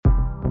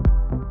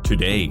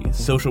Today,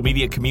 social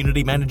media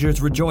community managers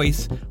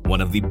rejoice.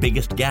 One of the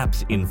biggest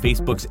gaps in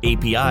Facebook's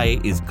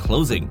API is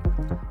closing.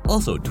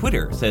 Also,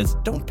 Twitter says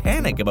don't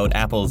panic about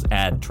Apple's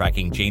ad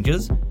tracking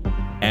changes.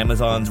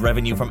 Amazon's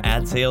revenue from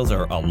ad sales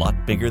are a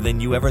lot bigger than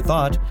you ever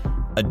thought.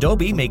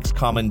 Adobe makes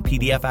common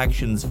PDF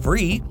actions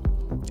free.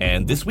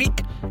 And this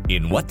week,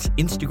 in What's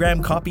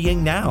Instagram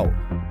Copying Now?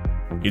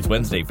 It's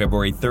Wednesday,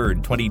 February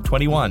 3rd,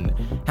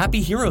 2021.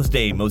 Happy Heroes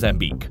Day,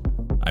 Mozambique.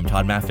 I'm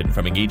Todd Maffin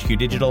from EngageQ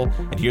Digital,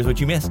 and here's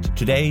what you missed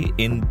today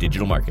in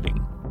digital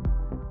marketing.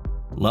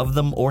 Love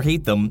them or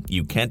hate them,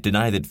 you can't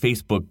deny that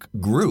Facebook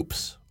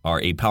groups are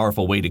a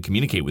powerful way to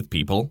communicate with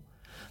people.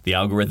 The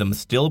algorithm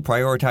still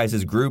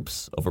prioritizes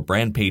groups over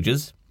brand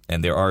pages,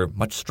 and there are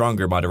much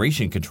stronger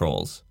moderation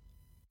controls.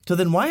 So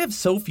then why have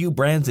so few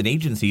brands and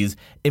agencies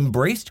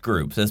embraced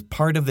groups as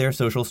part of their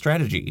social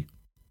strategy?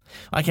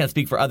 I can't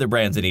speak for other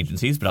brands and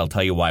agencies, but I'll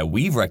tell you why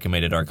we've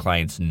recommended our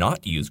clients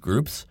not use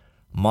groups.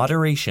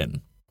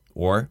 Moderation.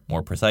 Or,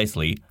 more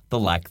precisely, the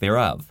lack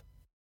thereof.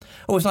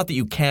 Oh, it's not that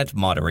you can't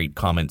moderate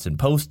comments and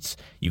posts.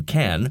 You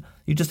can.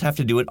 You just have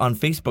to do it on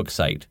Facebook's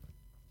site.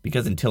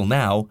 Because until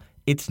now,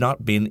 it's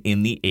not been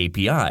in the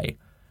API,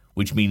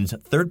 which means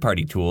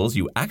third-party tools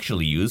you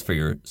actually use for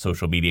your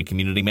social media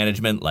community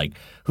management like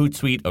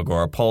Hootsuite,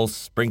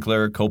 Agorapulse,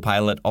 Sprinklr,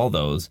 Copilot, all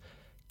those,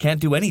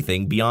 can't do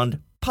anything beyond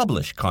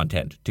publish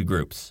content to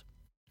groups.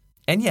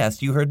 And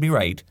yes, you heard me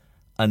right,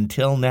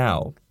 until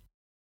now.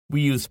 We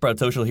use Sprout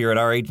Social here at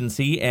our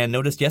agency and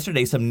noticed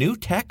yesterday some new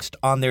text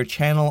on their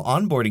channel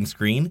onboarding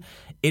screen.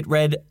 It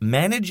read,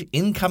 "Manage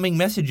incoming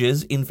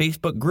messages in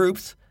Facebook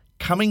groups,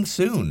 coming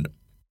soon."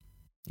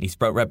 A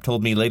Sprout rep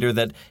told me later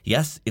that,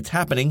 yes, it's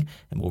happening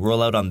and will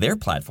roll out on their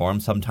platform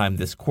sometime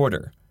this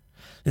quarter.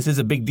 This is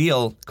a big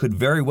deal, could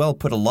very well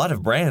put a lot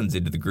of brands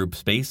into the group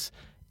space.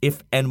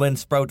 If and when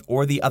Sprout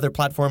or the other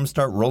platforms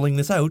start rolling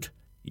this out,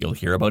 you'll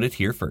hear about it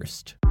here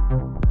first.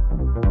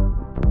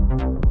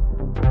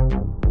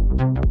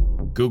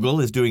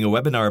 Google is doing a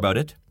webinar about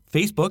it,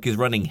 Facebook is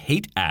running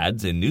hate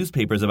ads in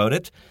newspapers about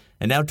it,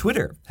 and now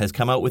Twitter has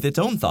come out with its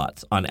own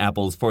thoughts on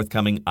Apple's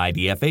forthcoming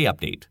IDFA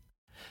update.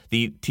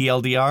 The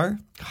TLDR,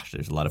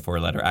 there's a lot of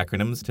four-letter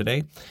acronyms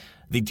today.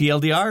 The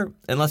TLDR,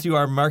 unless you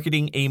are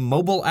marketing a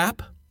mobile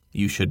app,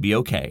 you should be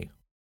okay.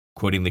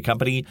 Quoting the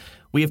company,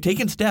 "We have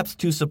taken steps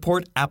to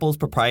support Apple's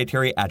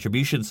proprietary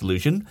attribution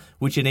solution,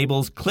 which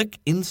enables click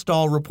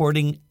install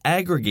reporting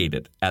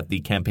aggregated at the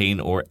campaign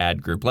or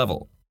ad group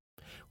level.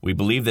 We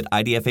believe that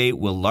IDFA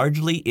will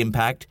largely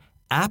impact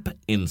app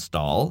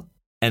install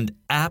and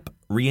app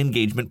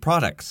re-engagement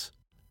products.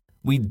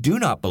 We do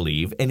not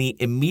believe any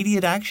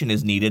immediate action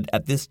is needed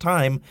at this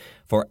time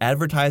for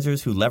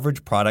advertisers who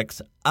leverage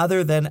products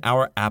other than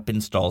our app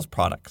installs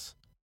products.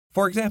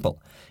 For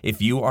example,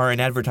 if you are an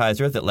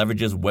advertiser that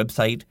leverages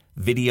website,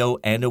 video,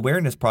 and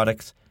awareness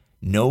products,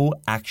 no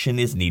action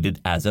is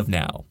needed as of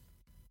now.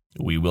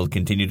 We will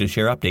continue to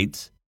share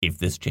updates if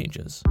this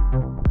changes."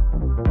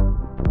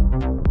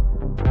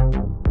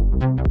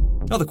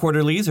 Well, the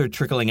quarterlies are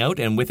trickling out,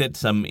 and with it,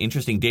 some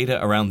interesting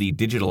data around the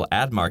digital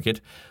ad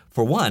market.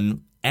 For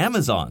one,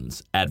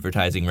 Amazon's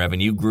advertising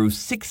revenue grew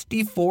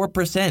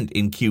 64%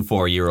 in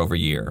Q4 year over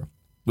year,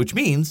 which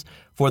means,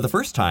 for the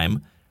first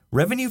time,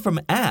 revenue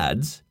from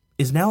ads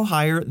is now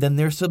higher than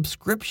their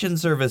subscription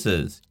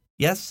services.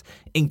 Yes,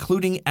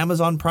 including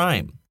Amazon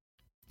Prime.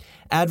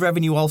 Ad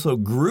revenue also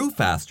grew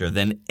faster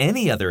than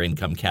any other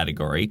income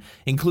category,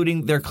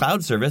 including their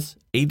cloud service,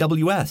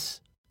 AWS,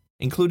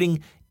 including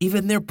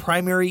even their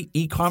primary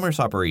e-commerce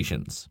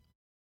operations.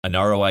 An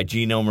ROI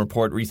Genome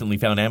report recently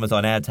found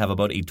Amazon ads have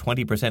about a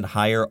 20%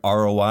 higher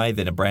ROI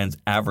than a brand's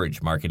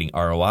average marketing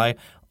ROI.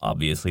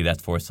 Obviously,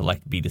 that's for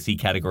select B2C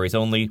categories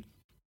only.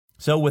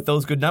 So with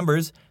those good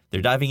numbers,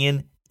 they're diving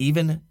in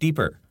even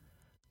deeper.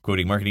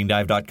 Quoting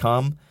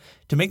marketingdive.com,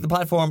 "To make the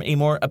platform a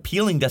more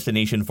appealing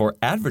destination for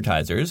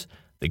advertisers,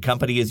 the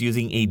company is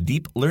using a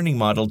deep learning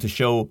model to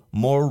show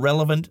more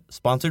relevant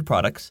sponsored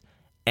products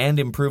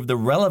and improve the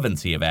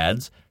relevancy of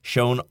ads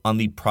shown on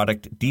the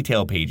product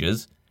detail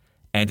pages,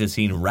 and has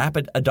seen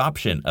rapid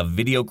adoption of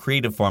video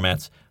creative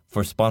formats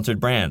for sponsored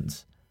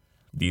brands.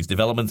 These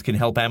developments can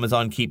help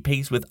Amazon keep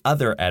pace with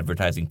other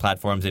advertising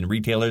platforms and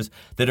retailers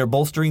that are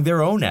bolstering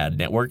their own ad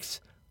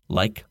networks,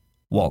 like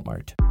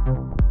Walmart."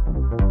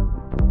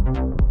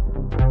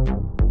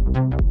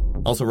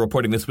 Also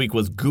reporting this week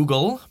was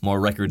Google, more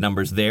record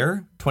numbers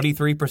there,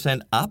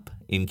 23% up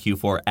in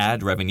Q4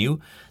 ad revenue.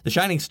 The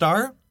shining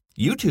star,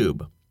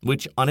 YouTube,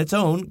 which on its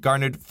own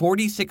garnered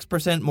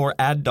 46% more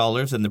ad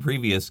dollars than the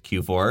previous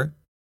Q4.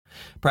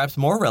 Perhaps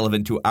more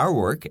relevant to our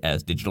work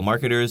as digital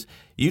marketers,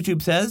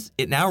 YouTube says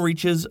it now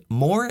reaches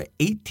more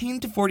 18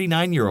 to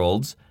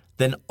 49-year-olds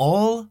than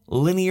all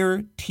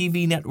linear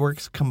TV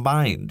networks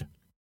combined.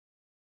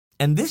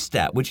 And this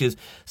stat, which is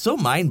so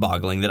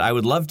mind-boggling that I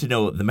would love to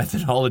know the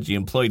methodology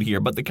employed here,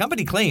 but the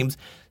company claims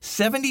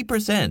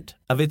 70%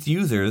 of its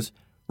users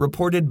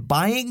reported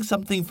buying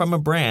something from a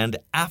brand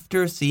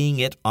after seeing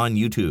it on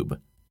YouTube.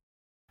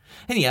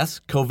 And yes,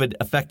 COVID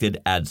affected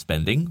ad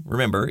spending.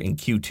 Remember, in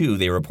Q2,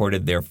 they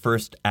reported their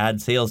first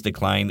ad sales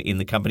decline in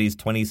the company's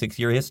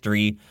 26-year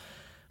history.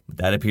 But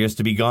that appears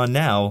to be gone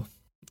now.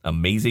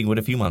 Amazing what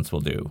a few months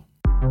will do.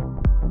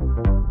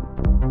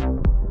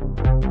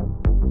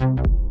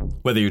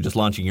 Whether you're just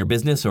launching your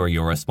business or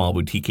you're a small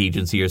boutique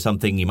agency or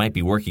something, you might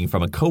be working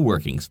from a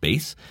co-working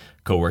space.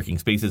 Co-working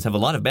spaces have a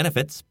lot of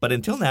benefits, but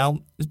until now,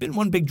 there's been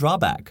one big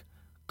drawback.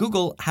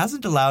 Google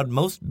hasn't allowed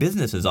most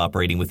businesses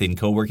operating within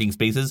co-working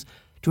spaces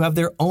to have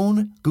their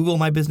own Google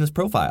My Business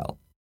profile.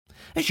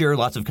 And sure,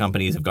 lots of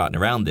companies have gotten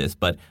around this,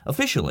 but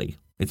officially,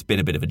 it's been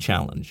a bit of a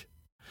challenge.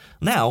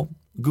 Now,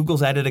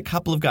 Google's added a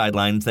couple of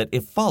guidelines that,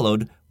 if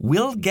followed,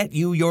 will get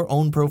you your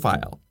own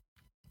profile.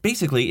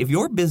 Basically, if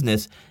your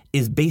business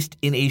is based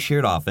in a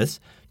shared office,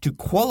 to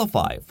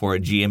qualify for a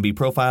GMB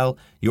profile,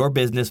 your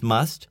business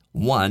must,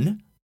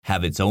 1,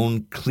 have its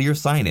own clear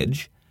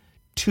signage,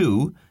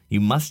 2,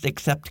 you must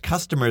accept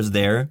customers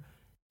there,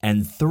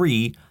 and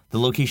 3, the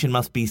location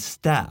must be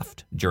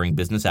staffed during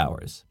business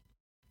hours.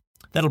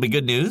 That'll be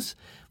good news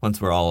once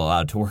we're all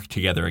allowed to work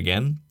together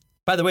again.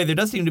 By the way, there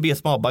does seem to be a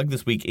small bug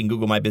this week in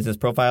Google My Business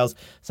profiles.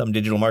 Some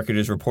digital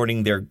marketers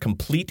reporting their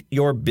Complete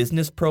Your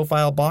Business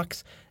profile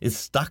box is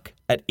stuck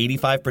at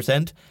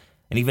 85%,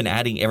 and even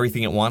adding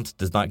everything it wants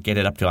does not get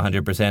it up to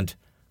 100%.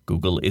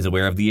 Google is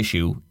aware of the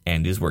issue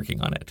and is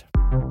working on it.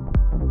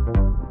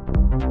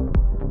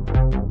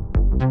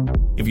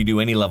 If you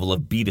do any level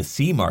of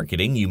B2C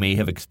marketing, you may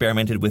have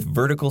experimented with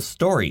vertical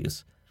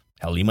stories.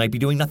 Hell, you might be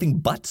doing nothing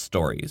but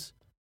stories.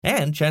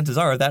 And chances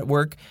are that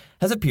work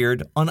has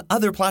appeared on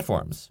other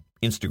platforms.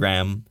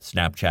 Instagram,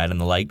 Snapchat,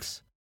 and the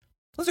likes.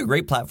 Those are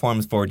great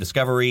platforms for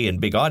discovery and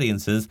big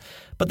audiences,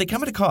 but they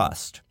come at a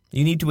cost.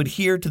 You need to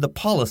adhere to the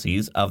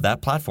policies of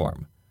that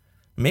platform.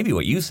 Maybe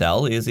what you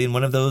sell is in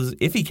one of those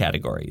iffy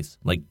categories,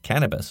 like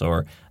cannabis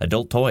or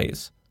adult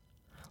toys.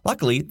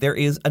 Luckily, there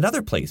is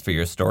another place for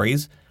your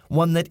stories,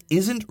 one that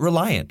isn't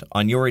reliant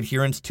on your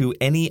adherence to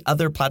any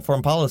other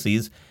platform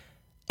policies,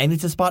 and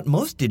it's a spot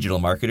most digital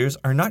marketers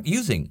are not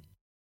using.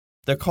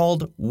 They're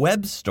called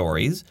web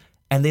stories,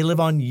 and they live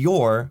on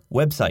your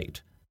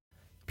website.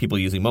 People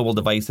using mobile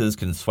devices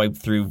can swipe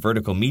through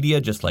vertical media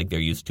just like they're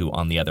used to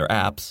on the other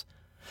apps.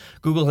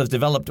 Google has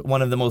developed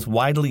one of the most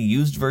widely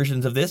used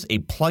versions of this, a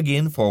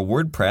plugin for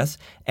WordPress,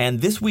 and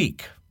this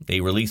week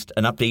they released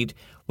an update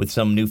with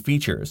some new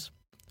features.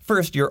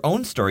 First, your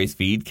own stories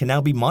feed can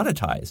now be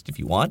monetized if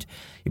you want.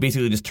 You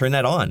basically just turn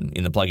that on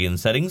in the plugin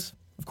settings.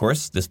 Of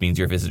course, this means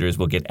your visitors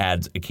will get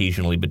ads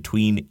occasionally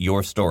between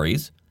your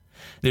stories.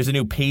 There's a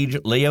new page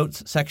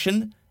layouts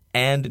section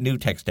and new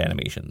text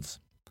animations.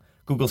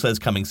 Google says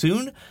coming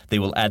soon, they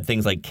will add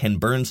things like Ken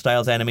Burns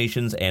styles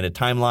animations and a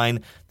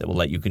timeline that will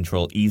let you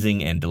control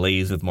easing and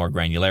delays with more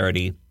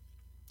granularity.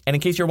 And in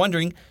case you're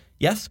wondering,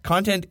 yes,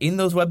 content in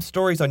those web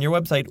stories on your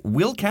website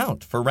will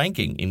count for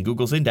ranking in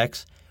Google's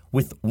index,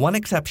 with one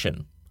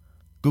exception.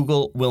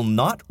 Google will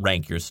not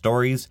rank your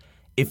stories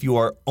if you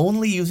are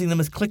only using them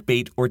as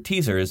clickbait or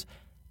teasers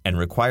and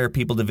require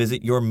people to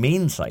visit your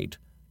main site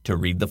to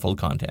read the full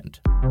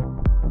content.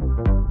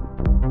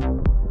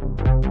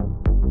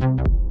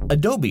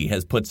 Adobe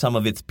has put some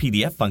of its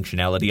PDF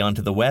functionality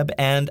onto the web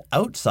and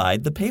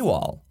outside the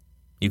paywall.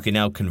 You can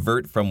now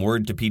convert from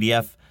Word to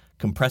PDF,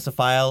 compress a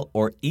file,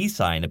 or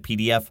e-sign a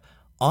PDF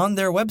on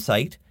their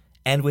website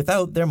and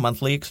without their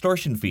monthly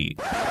extortion fee.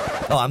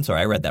 Oh, I'm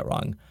sorry, I read that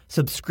wrong.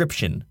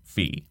 Subscription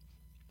fee.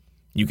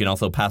 You can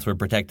also password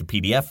protect a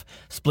PDF,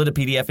 split a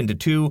PDF into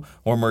two,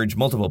 or merge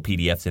multiple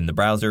PDFs in the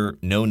browser.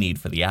 No need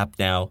for the app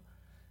now.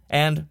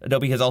 And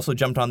Adobe has also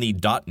jumped on the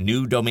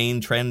 .new domain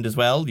trend as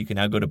well. You can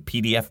now go to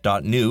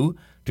pdf.new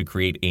to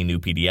create a new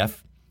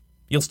PDF.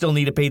 You'll still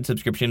need a paid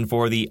subscription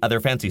for the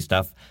other fancy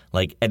stuff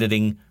like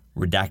editing,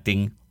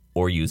 redacting,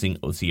 or using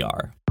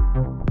OCR.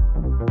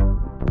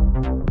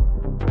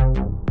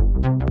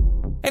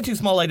 And two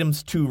small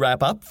items to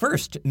wrap up.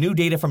 First, new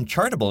data from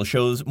Chartable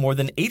shows more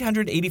than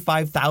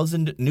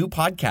 885,000 new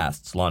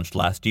podcasts launched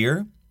last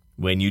year.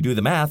 When you do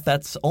the math,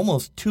 that's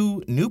almost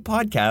 2 new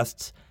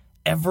podcasts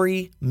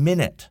every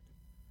minute.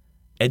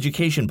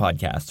 Education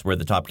podcasts were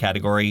the top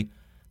category.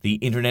 The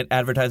Internet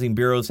Advertising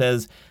Bureau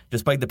says,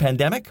 despite the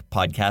pandemic,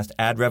 podcast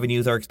ad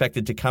revenues are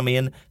expected to come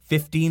in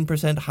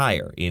 15%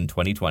 higher in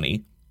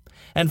 2020.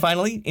 And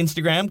finally,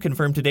 Instagram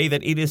confirmed today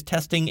that it is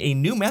testing a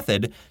new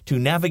method to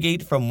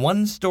navigate from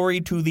one story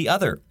to the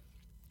other.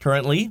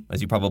 Currently,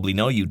 as you probably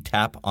know, you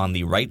tap on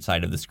the right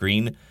side of the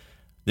screen.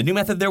 The new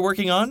method they're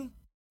working on?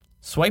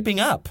 Swiping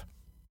up.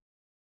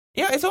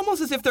 Yeah, it's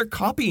almost as if they're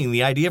copying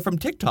the idea from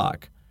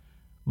TikTok.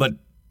 But,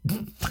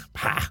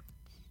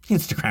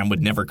 Instagram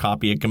would never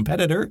copy a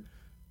competitor.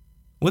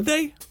 Would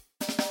they?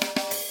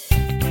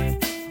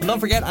 Well, don't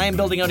forget, I am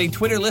building out a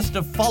Twitter list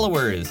of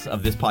followers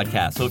of this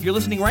podcast. So if you're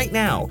listening right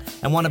now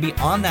and want to be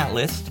on that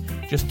list,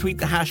 just tweet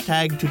the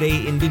hashtag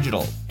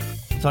 #TodayInDigital.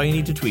 That's all you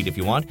need to tweet if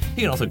you want.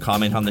 You can also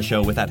comment on the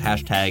show with that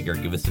hashtag or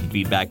give us some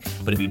feedback.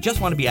 But if you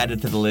just want to be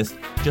added to the list,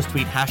 just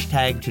tweet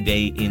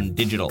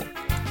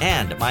 #TodayInDigital.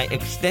 And my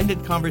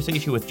extended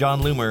conversation with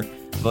Jon Loomer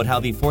about how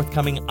the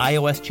forthcoming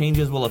iOS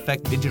changes will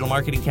affect digital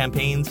marketing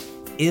campaigns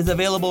is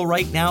available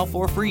right now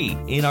for free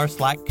in our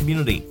Slack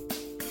community.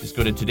 Just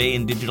go to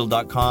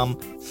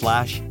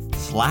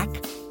todayindigital.com/Slack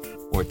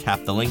or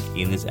tap the link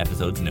in this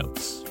episode's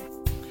notes.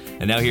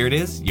 And now here it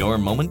is, your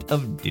moment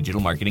of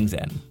digital marketing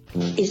zen.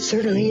 It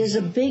certainly is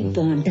a big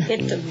bun.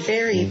 It's a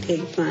very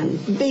big bun.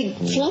 Big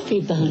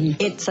fluffy bun.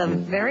 It's a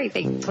very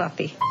big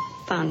fluffy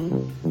bun.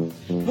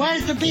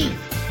 Where's the beef?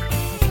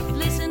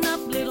 Listen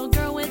up, little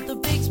girl with the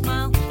big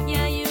smile.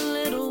 Yeah, you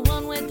little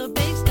one with the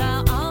big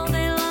style. All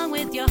day long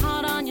with your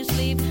heart on your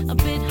sleeve. A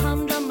bit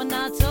humdrum but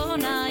not so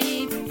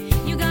naive.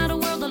 You got a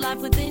world of life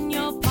within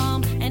your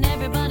palm, and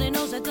everybody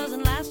knows that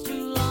doesn't last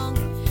too long.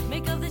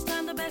 Make of this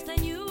time the best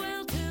and you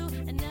will too,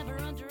 and never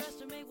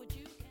underestimate what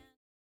you can.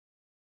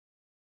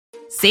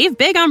 Save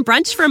big on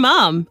brunch for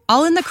mom,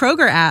 all in the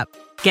Kroger app.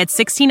 Get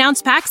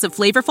 16-ounce packs of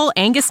flavorful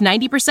Angus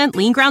 90%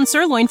 lean ground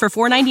sirloin for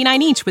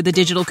 $4.99 each with a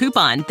digital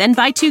coupon. Then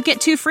buy 2,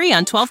 get 2 free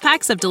on 12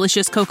 packs of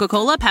delicious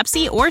Coca-Cola,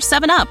 Pepsi, or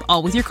 7-Up,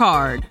 all with your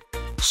card.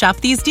 Shop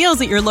these deals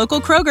at your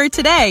local Kroger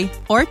today,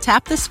 or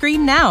tap the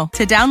screen now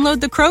to download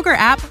the Kroger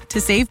app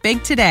to save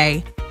big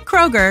today.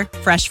 Kroger,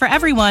 fresh for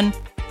everyone.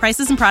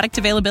 Prices and product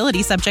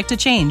availability subject to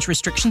change.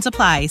 Restrictions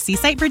apply. See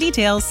site for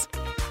details.